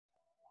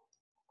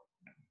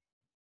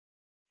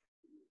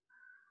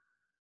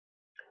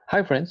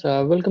Hi friends,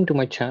 welcome to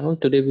my channel.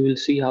 Today we will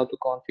see how to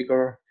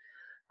configure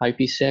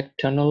IPsec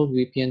tunnel,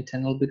 VPN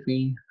tunnel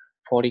between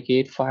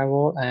FortiGate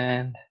firewall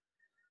and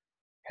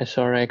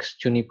SRX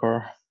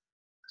Juniper.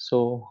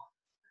 So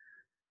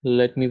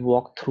let me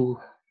walk through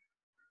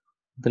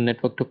the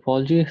network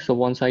topology. So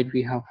one side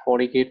we have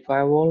FortiGate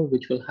firewall,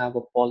 which will have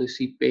a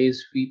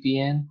policy-based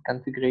VPN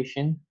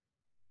configuration.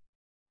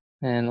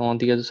 And on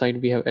the other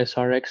side we have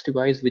SRX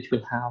device, which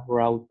will have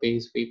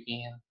route-based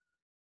VPN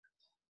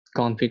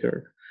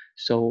configured.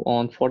 So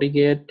on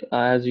FortiGate,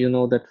 as you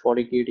know that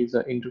FortiGate is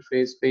an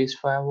interface-based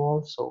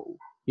firewall, so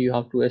you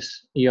have to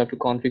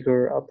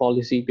configure a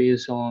policy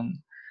based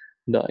on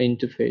the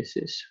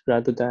interfaces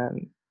rather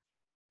than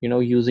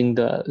using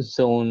the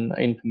zone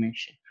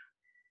information.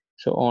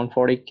 So on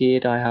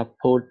FortiGate, I have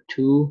port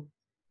 2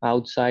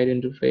 outside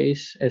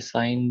interface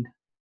assigned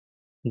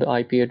the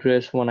IP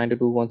address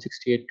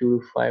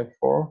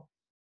 192.168.254.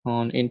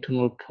 On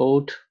internal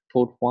port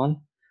 1,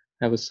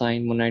 I have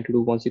assigned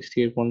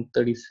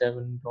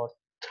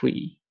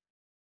 192.168.137.3.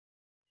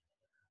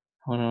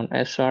 On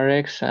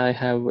SRX, I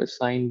have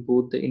assigned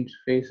both the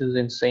interfaces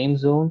in same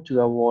zone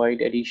to avoid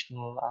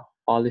additional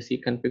policy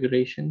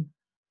configuration.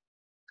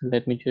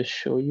 Let me just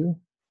show you.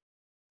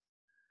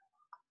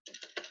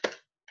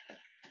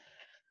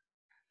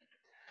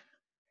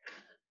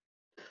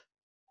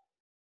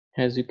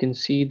 As you can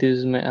see, this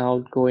is my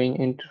outgoing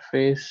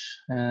interface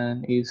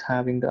and is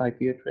having the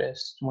IP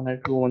address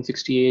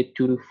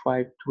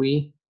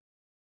 192.168.253,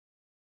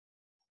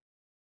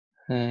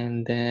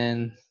 and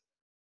then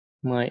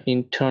my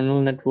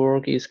internal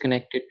network is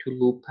connected to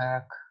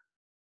loopback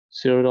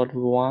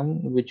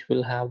 0.1, which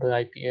will have the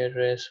IP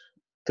address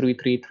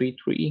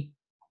 3333.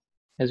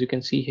 As you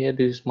can see here,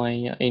 this is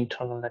my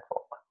internal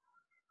network.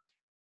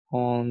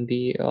 On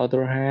the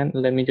other hand,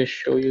 let me just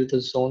show you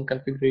the zone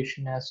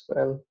configuration as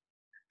well.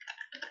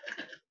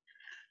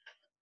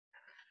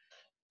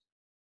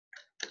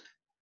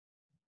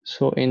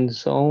 So in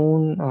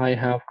zone, I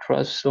have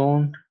trust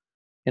zone.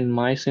 In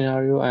my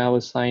scenario, I have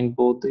assigned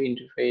both the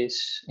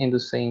interface in the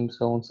same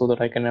zone so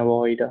that I can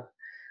avoid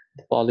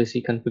the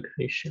policy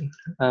configuration.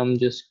 I'm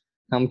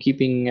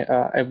keeping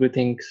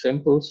everything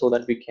simple so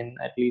that we can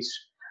at least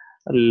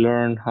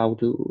learn how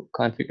to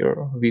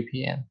configure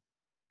VPN.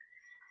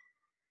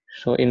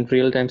 So in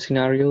real-time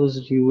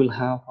scenarios, you will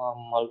have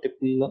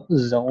multiple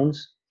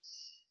zones,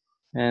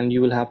 and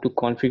you will have to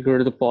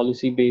configure the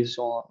policy based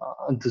on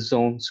the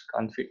zones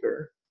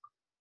configured.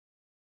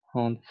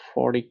 On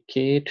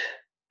FortiGate,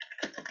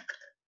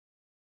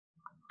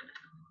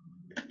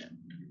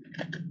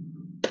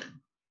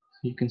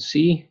 you can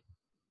see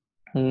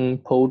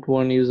port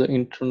 1 is the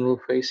internal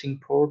facing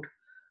port,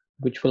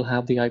 which will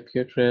have the IP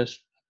address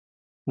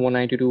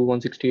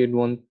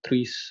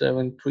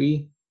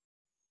 192.168.137.3.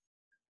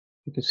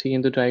 You can see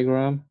in the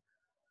diagram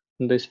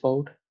this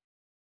port.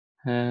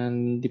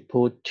 And the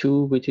port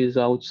 2, which is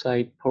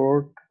outside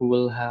port,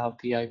 will have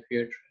the IP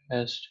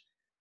address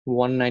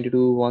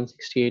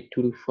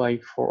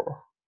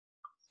 192.168.254.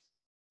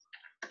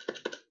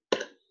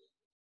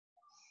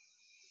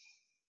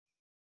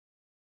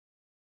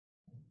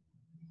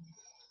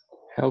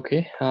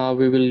 Okay,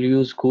 we will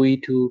use GUI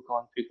to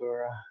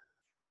configure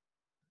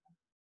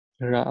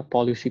a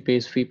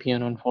policy-based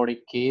VPN on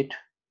FortiGate.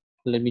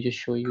 Let me just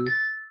show you.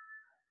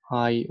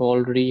 I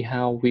already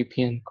have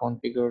VPN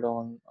configured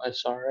on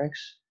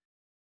SRX.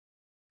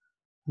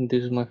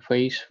 This is my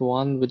phase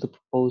 1 with the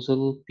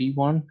proposal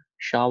P1,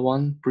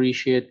 SHA-1,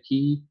 pre-shared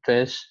key,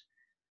 test,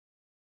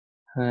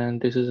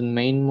 and this is in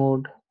main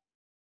mode.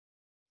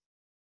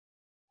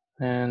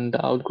 And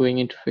the outgoing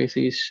interface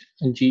is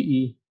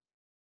GE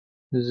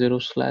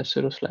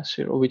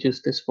 0/0/0, which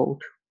is this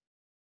port.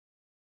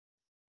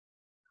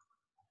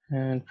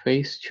 And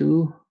phase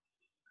 2,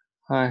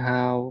 I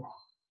have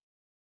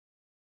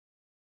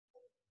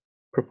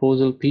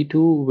proposal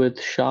P2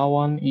 with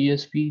SHA-1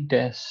 ESP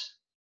DES.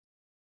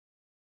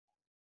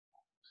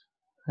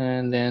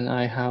 And then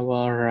I have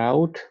a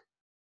route.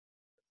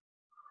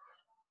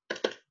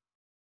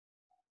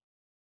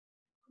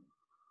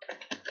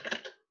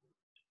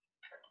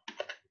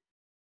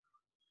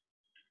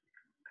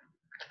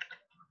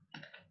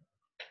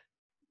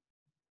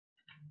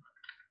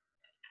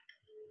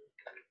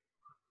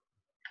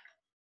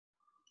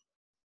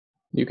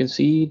 You can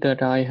see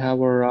that I have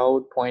a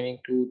route pointing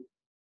to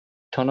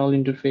tunnel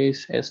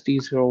interface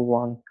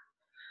ST01.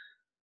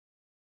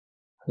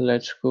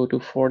 Let's go to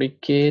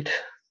FortiGate.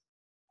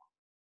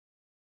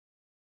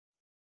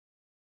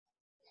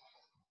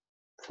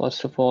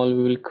 First of all,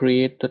 we will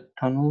create the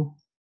tunnel.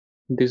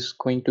 This is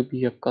going to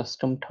be a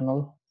custom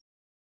tunnel.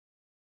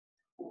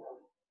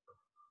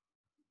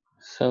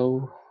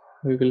 So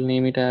we will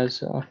name it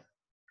as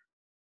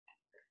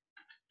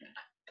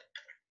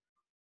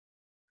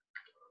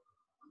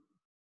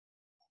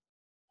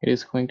it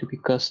is going to be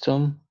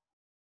custom,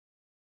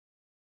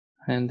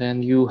 and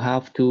then you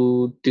have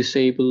to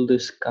disable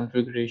this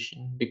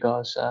configuration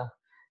because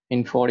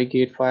in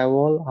FortiGate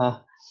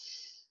firewall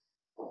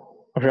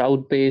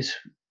route-based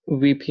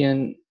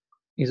VPN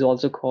is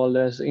also called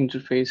as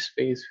interface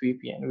space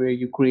VPN, where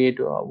you create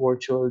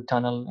virtual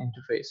tunnel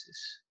interfaces.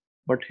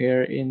 But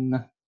here in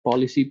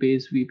policy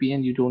based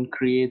VPN, you don't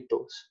create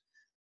those.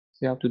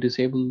 So you have to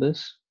disable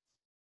this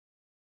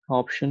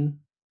option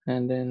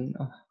and then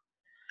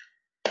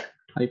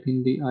type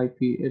in the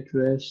IP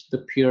address,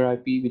 the peer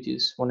IP, which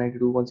is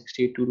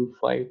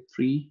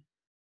 192.168.2.253.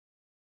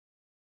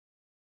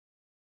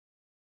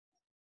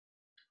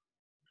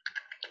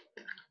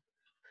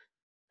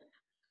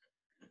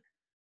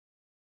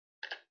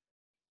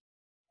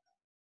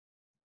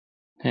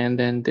 And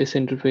then this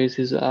interface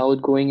is the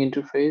outgoing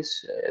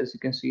interface. As you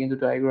can see in the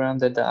diagram,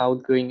 that the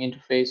outgoing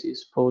interface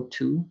is port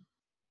 2.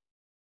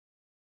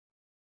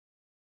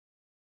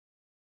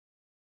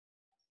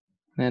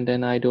 And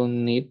then I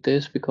don't need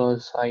this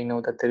because I know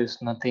that there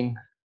is nothing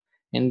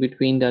in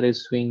between that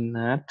is doing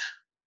that.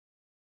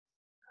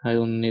 I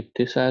don't need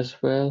this as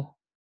well.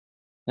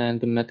 And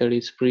the method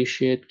is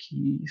appreciate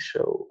key.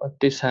 So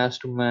this has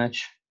to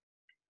match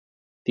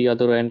the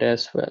other end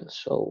as well.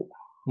 So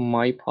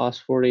my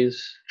password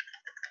is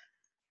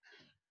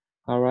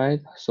all right.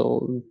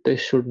 So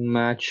this should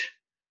match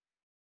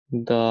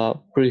the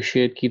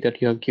appreciate key that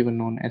you have given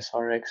on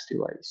SRX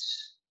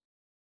device.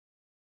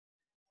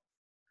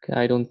 Okay,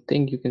 I don't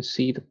think you can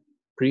see the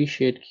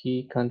appreciate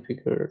key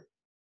configured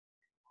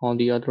on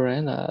the other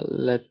end.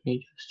 Let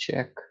me just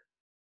check.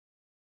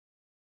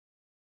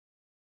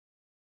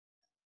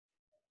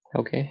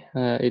 Okay,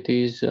 it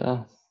is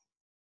it'll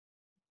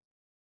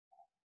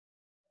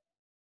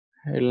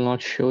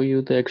not show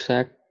you the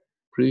exact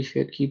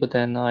appreciate key, but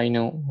then I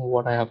know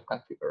what I have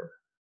configured.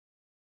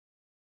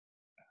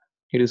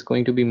 It is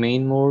going to be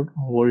main mode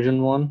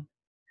version 1,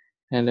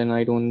 and then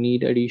I don't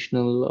need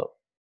additional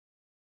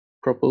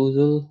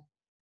proposal.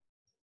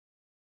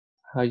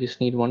 I just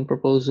need one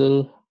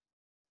proposal.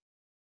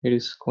 It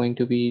is going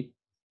to be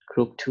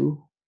group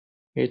 2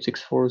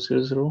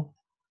 86400.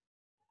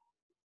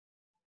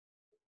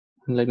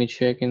 Let me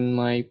check in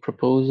my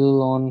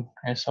proposal on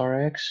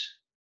SRX.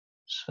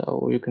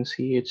 So you can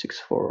see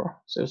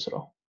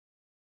 86400.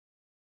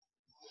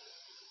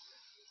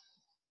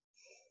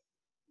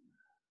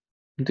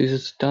 This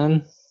is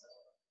done.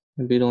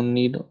 We don't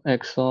need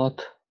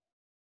XOT.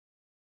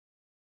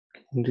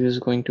 This is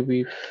going to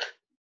be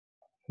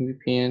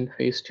VPN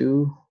phase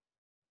 2.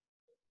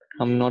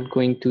 I'm not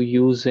going to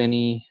use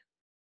any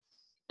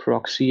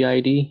proxy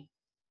ID,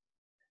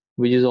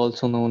 which is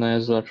also known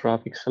as a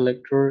traffic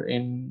selector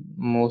in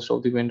most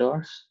of the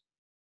vendors.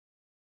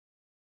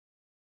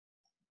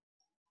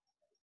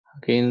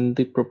 Again,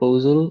 the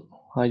proposal,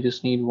 I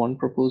just need one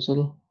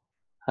proposal.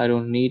 I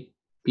don't need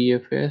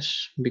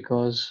PFS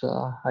because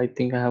I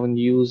think I haven't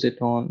used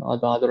it on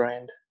the other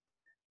end.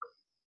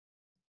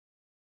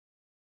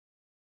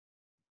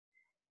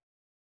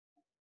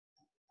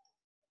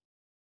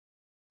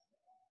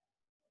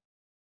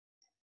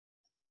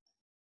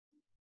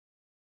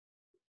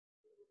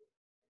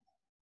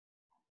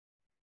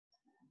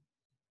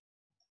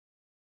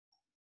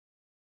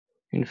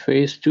 In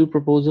phase 2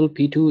 proposal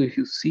P2, if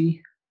you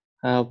see,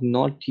 I have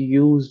not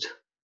used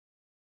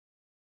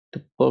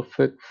the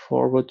perfect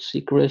forward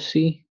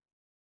secrecy.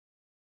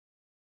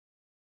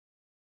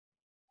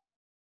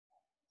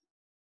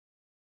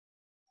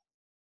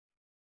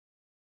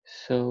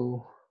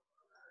 So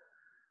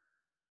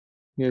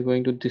we are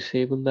going to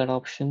disable that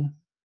option.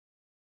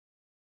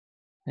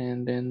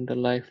 And then the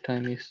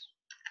lifetime is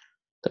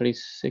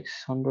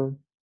 3600,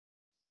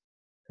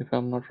 if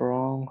I'm not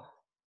wrong.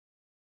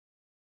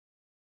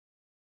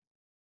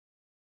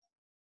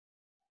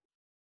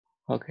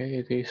 Okay,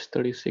 it is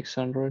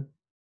 3600.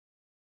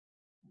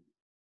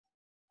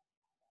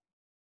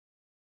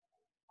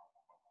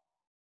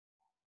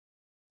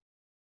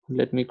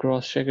 Let me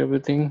cross check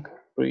everything.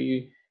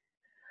 This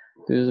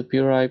is a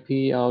pure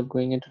IP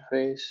outgoing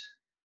interface.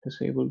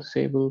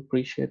 Disable,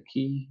 appreciate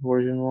key,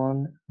 version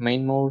 1,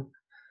 main mode,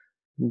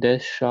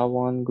 dash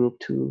SHA-1 group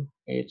 2,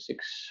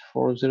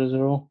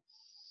 86400.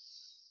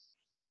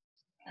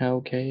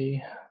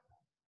 Okay.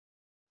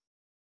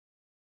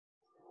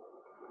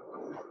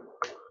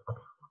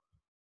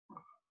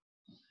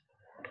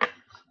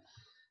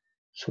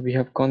 So we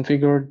have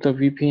configured the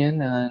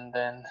VPN, and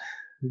then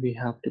we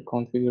have to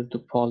configure the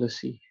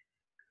policy,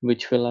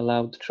 which will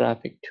allow the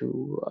traffic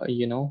to,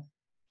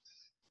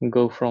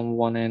 go from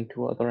one end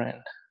to other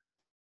end.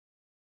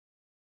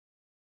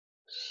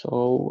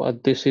 So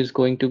this is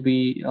going to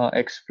be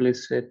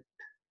explicit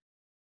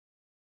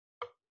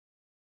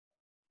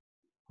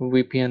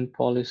VPN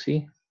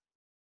policy.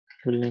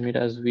 We'll name it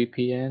as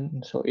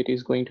VPN. So it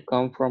is going to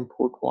come from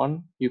port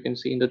 1. You can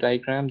see in the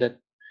diagram that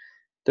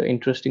the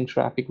interesting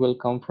traffic will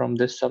come from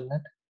this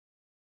subnet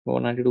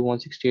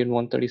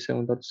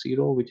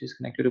 192.168.137.0, which is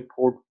connected to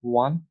port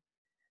 1.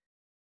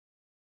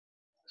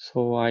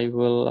 So I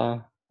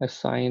will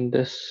assign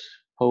this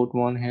port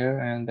 1 here,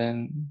 and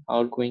then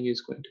outgoing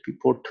is going to be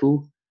port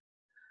 2.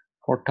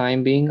 For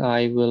time being,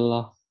 I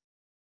will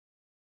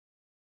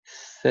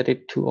set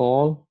it to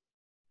all,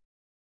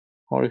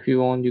 or if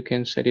you want, you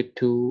can set it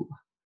to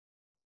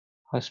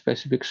a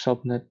specific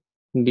subnet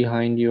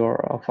behind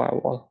your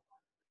firewall.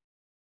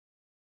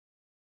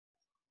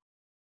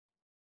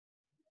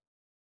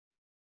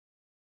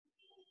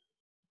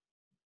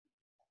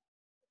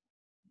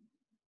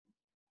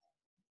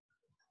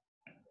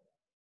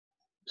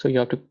 So you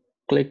have to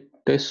click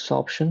this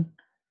option,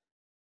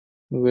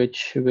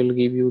 which will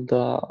give you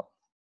the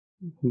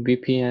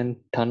VPN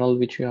tunnel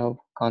which you have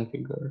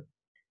configured.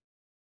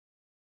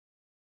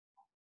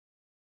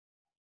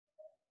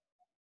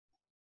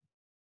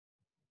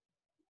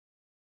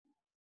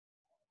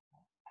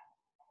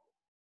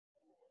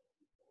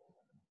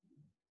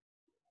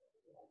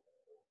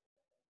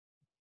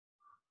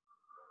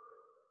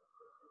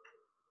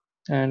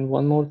 And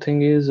one more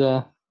thing is,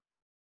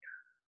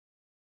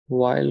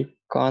 while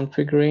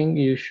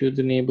configuring, you should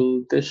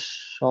enable this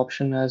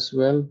option as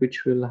well,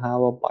 which will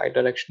have a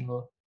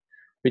bidirectional,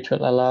 which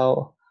will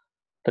allow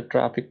the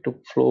traffic to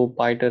flow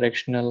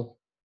bidirectional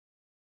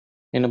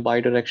in a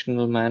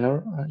bidirectional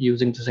manner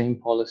using the same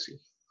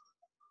policy.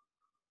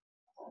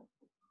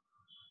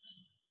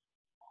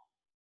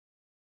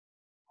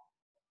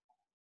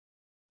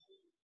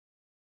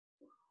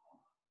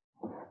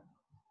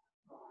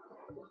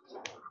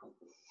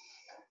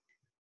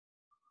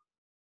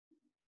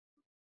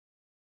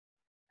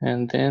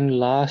 And then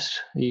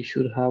last, you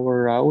should have a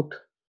route,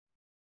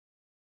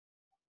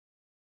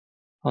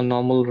 a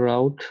normal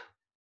route.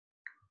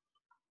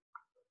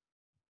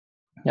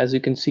 As you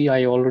can see,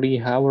 I already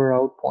have a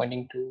route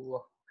pointing to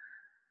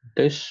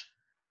this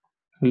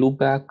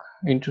loopback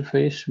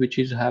interface, which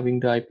is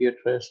having the IP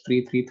address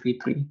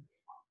 3333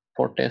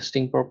 for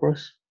testing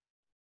purpose.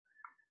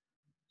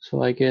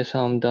 So I guess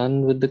I'm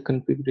done with the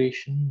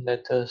configuration.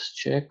 Let us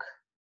check.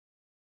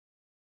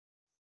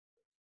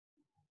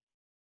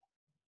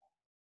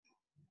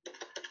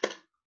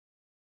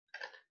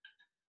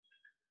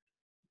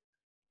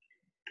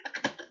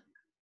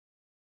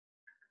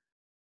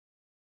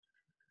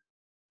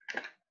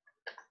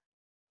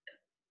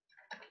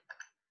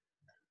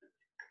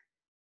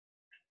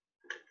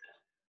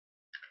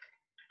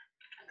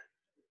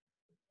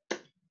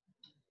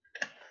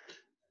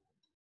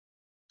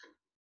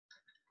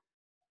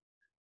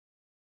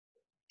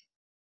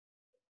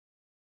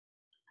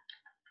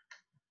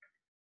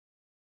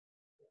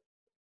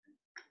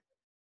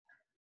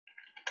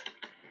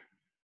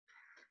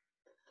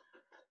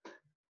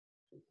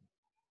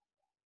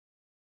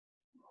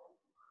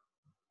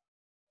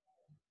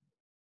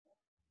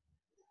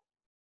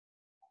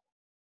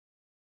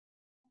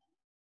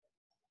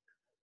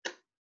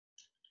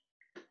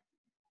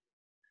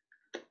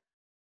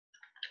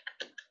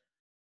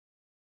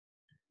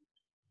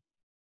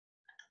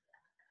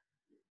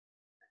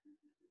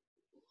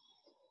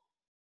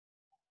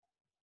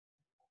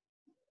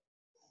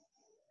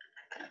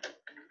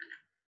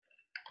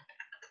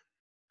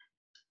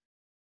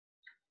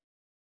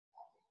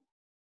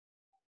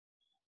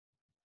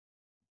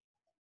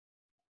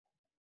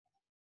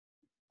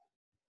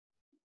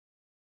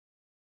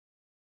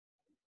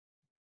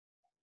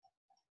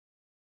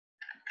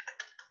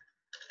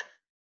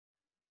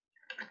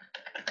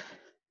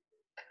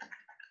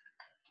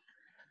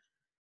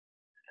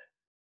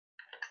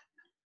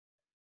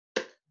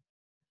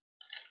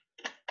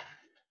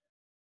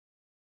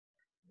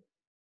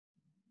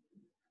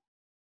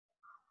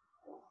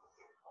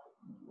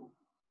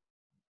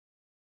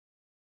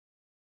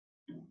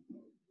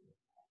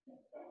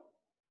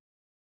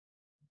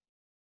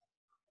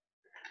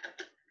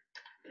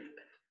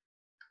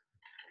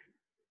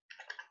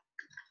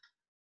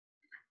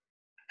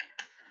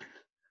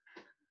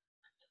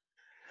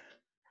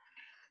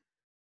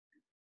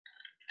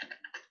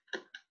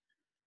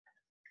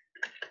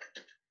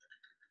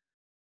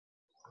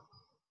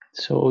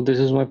 So this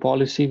is my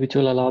policy, which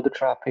will allow the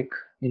traffic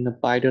in a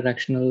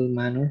bidirectional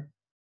manner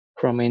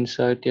from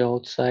inside to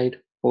outside,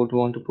 port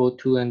 1 to port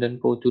 2, and then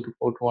port 2 to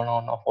port 1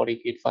 on a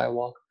 40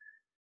 firewall.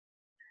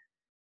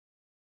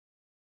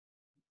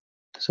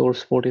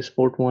 Source port is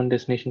port 1,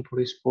 destination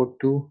port is port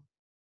 2,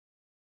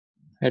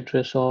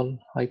 address all,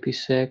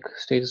 IPsec,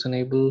 status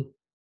enabled,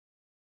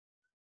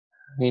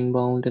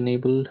 inbound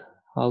enabled,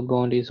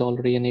 outbound is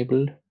already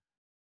enabled.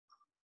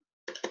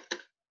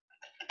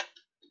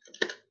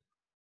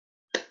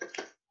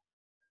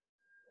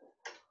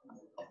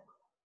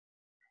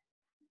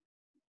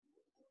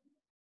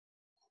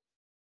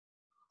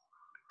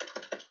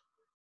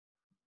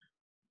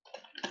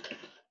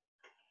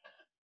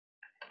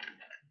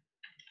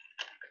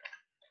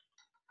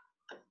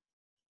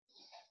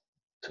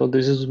 So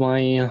this is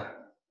my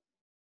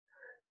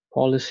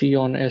policy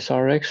on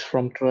SRX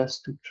from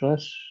trust to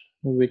trust,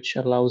 which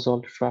allows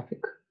all the traffic.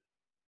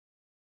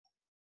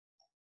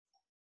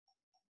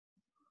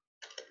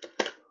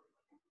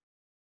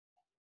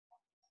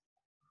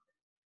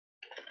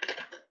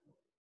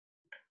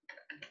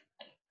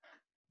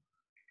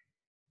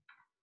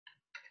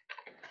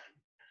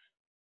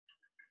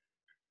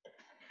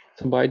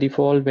 So by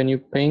default, when you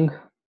ping,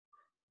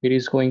 it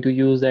is going to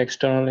use the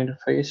external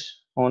interface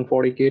on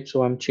FortiGate.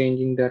 So I'm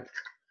changing that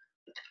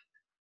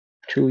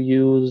to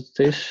use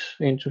this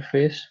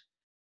interface.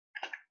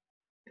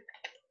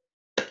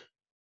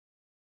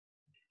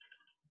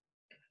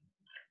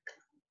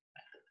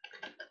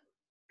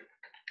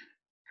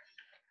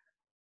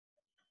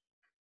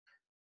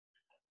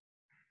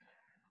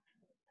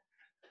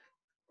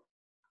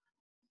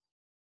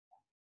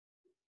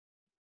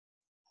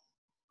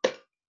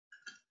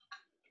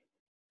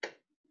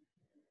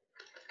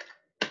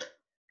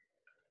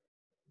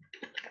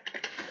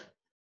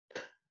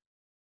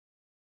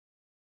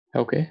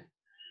 Okay,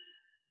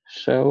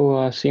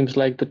 so seems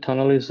like the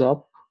tunnel is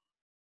up.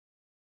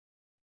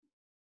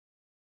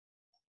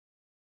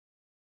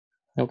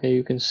 Okay,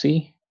 you can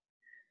see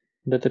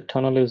that the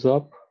tunnel is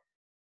up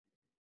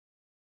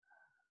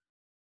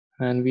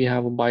and we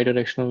have a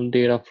bidirectional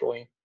data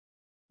flowing.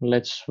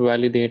 Let's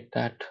validate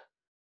that.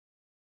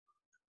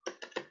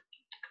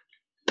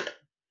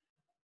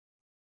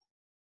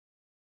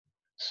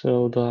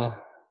 So the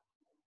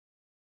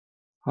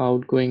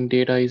outgoing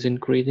data is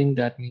increasing.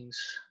 That means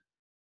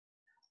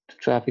the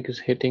traffic is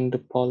hitting the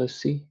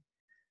policy.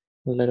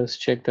 Let us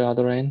check the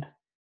other end.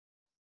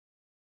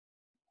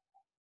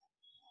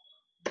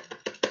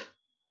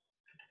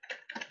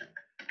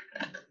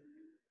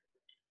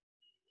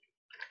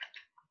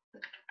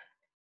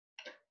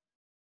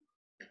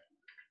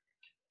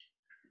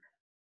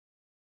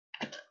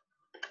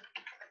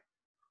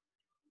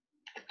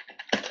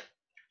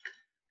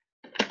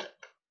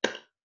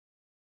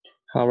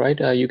 All right,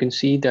 you can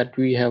see that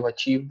we have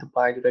achieved the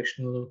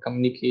bidirectional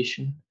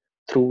communication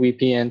through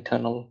VPN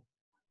tunnel.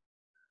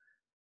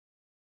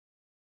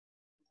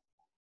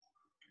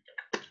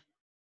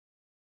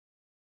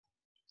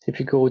 If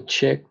you go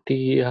check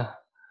the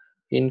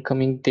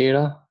incoming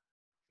data,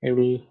 it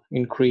will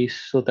increase.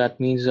 So that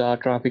means our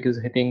traffic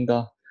is hitting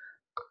the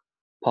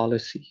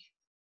policy.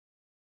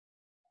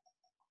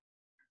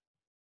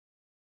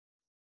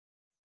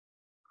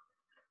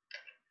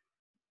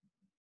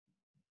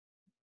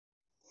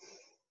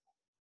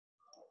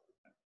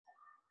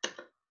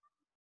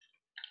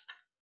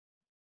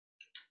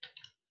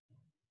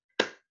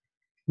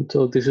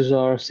 So this is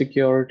our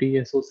security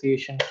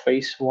association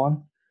phase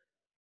 1,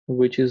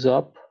 which is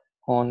up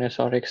on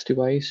SRX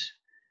device.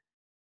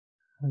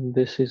 And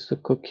this is the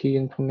cookie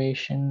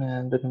information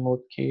and the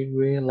remote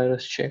gateway. Let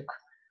us check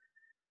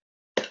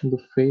the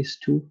phase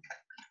 2.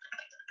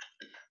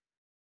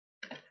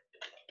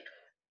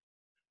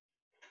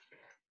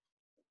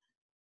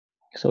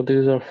 So this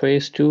is our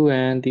phase 2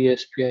 and the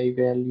SPI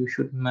value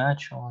should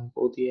match on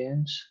both the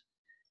ends.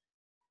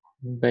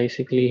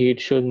 Basically it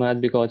should match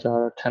because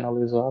our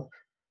tunnel is up.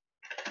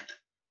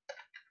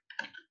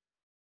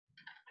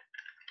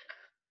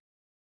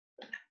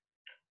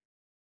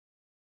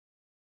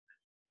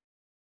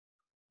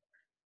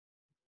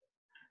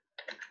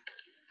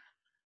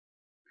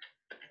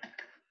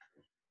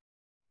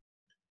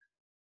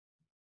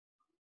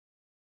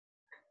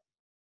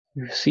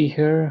 You see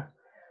here,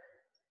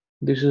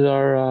 this is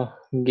our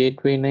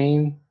gateway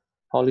name,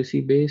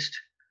 policy based,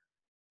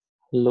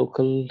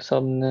 local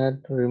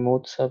subnet,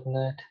 remote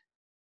subnet,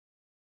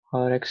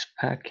 RX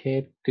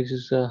packet. This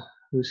is a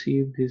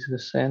receive, this is a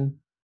send.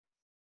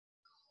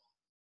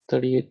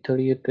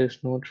 3838, there's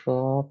no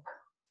drop.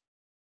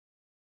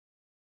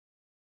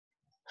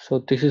 So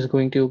this is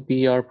going to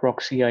be our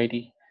proxy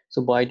ID.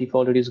 So by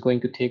default, it is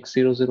going to take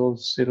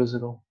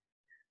 0000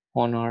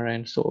 on our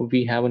end. So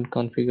we haven't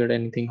configured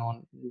anything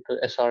on the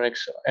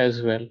SRX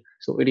as well.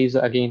 So it is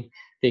again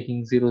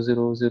taking 000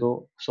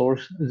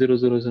 source,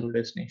 000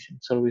 destination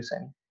service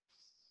end.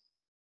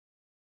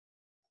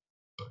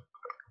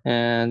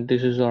 And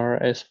this is our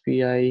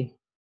SPI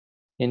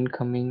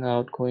incoming,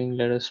 outgoing.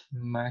 Let us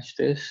match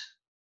this.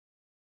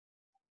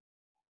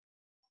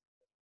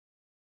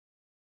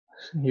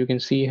 So you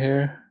can see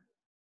here,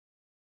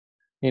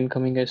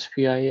 incoming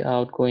SPI,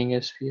 outgoing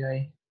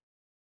SPI.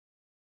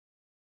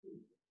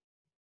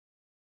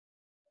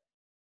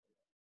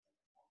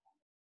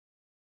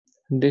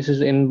 This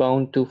is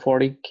inbound to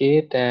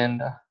FortiGate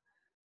and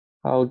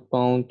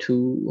outbound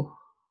to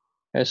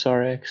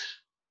SRX,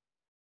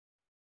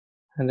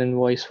 and then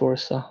vice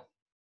versa.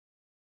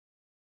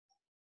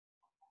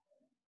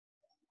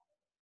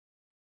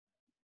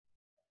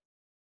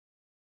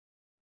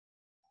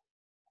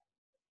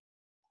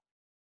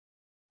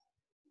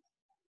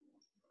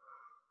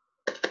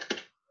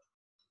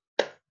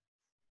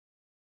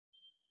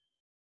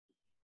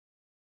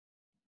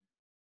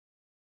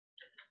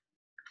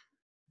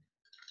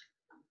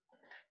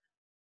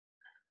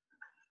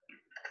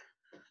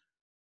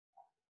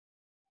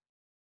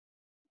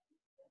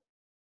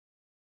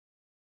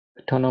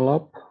 Tunnel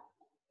up,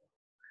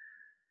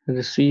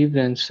 receive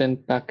and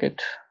send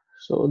packet.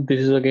 So this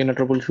is again a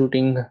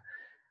troubleshooting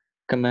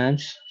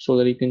commands so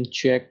that you can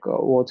check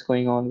what's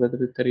going on,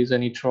 whether there is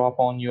any drop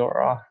on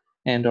your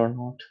end or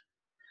not.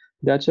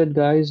 That's it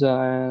guys,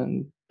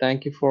 and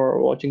thank you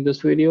for watching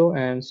this video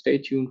and stay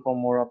tuned for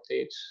more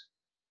updates.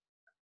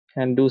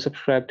 And do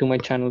subscribe to my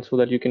channel so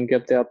that you can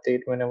get the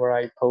update whenever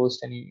I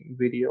post any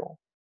video.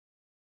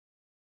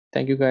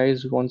 Thank you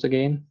guys once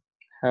again.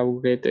 Have a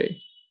great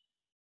day.